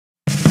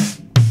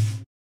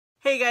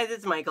Hey guys,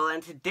 it's Michael,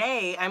 and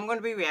today I'm going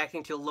to be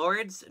reacting to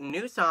Lorde's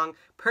new song,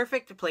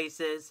 Perfect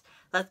Places.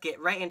 Let's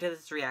get right into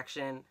this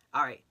reaction.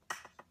 Alright.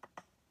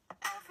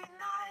 Every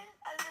night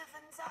I live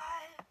and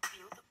die,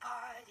 feel the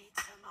party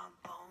to my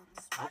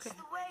bones. Watch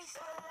the waves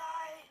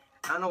collide.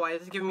 I don't know why,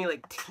 this is giving me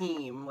like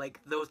Team, like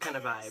those kind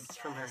of vibes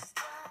from her.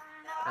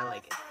 I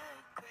like it.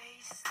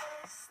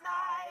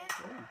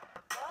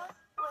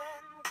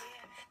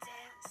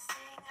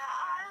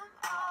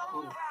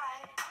 Ooh.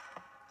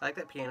 I like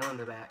that piano in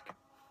the back.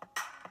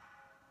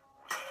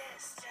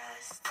 It's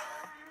just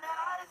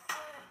another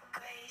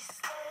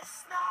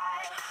graceless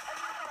night. Are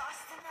you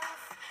lost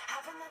enough?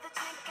 Have another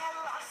drink, get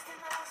lost in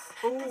us.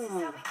 This is how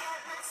we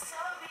get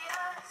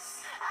mysterious.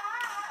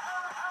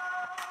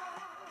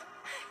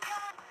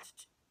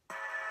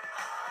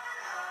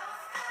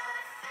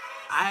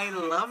 I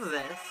love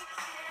this.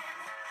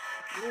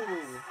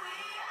 Ooh.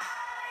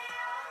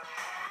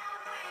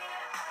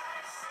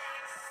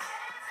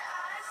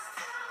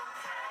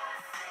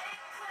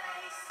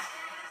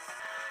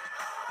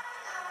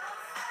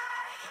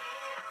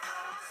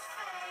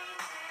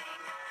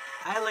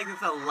 I like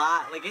this a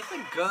lot. Like, it's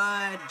a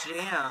good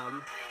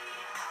jam.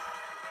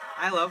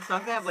 I love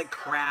songs that have like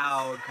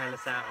crowd kind of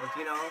sounds,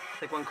 you know?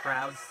 Like when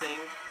crowds sing.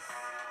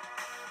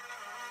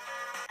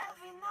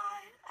 Every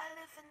night I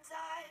live and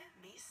die,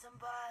 meet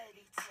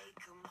somebody,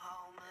 take 'em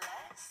home,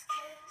 let's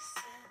kiss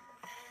and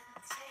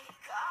then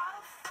take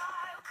off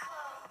our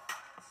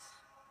clothes.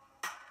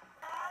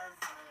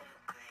 Another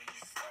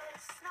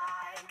graceless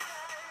night,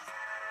 'cause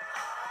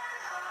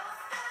all of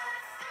the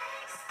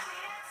things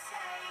we're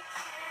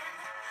taking,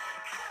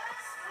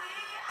 'cause we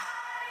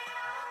are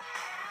young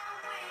and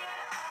we're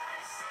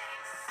us,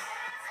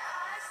 send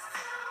us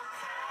to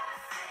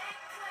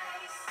perfect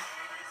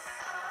places.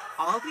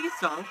 All of these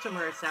songs from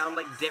her sound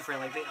like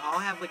different, like they all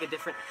have like a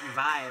different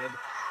vibe,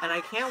 and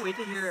I can't wait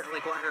to hear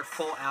like what her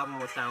full album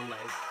will sound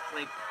like.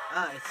 Like,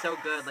 it's so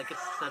good. Like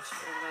it's such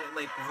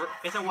like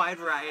it's a wide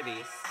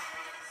variety.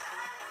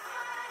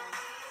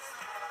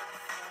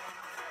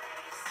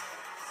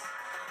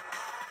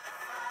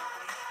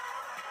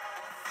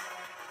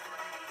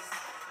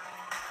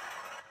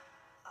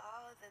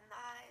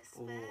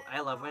 Ooh, I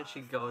love when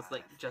she goes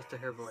like just to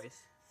her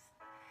voice.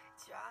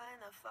 Trying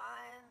to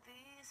find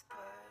these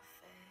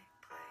perfect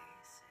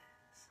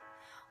places.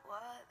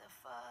 What the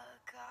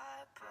fuck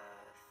are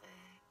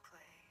perfect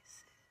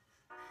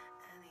places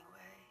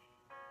anyway?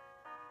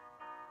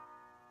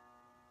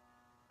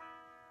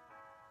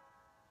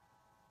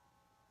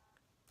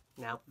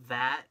 Now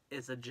that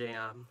is a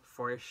jam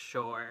for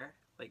sure.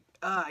 Like,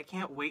 I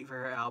can't wait for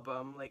her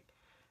album. Like,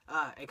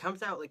 it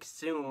comes out like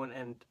soon,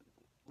 and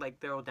like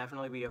there will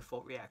definitely be a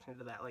full reaction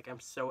to that. Like, I'm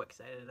so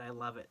excited. I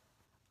love it.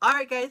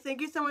 Alright guys,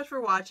 thank you so much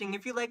for watching.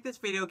 If you like this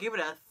video, give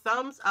it a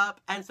thumbs up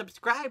and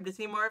subscribe to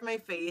see more of my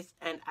face.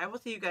 And I will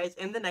see you guys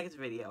in the next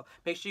video.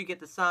 Make sure you get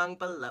the song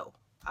below.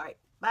 Alright,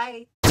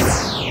 bye!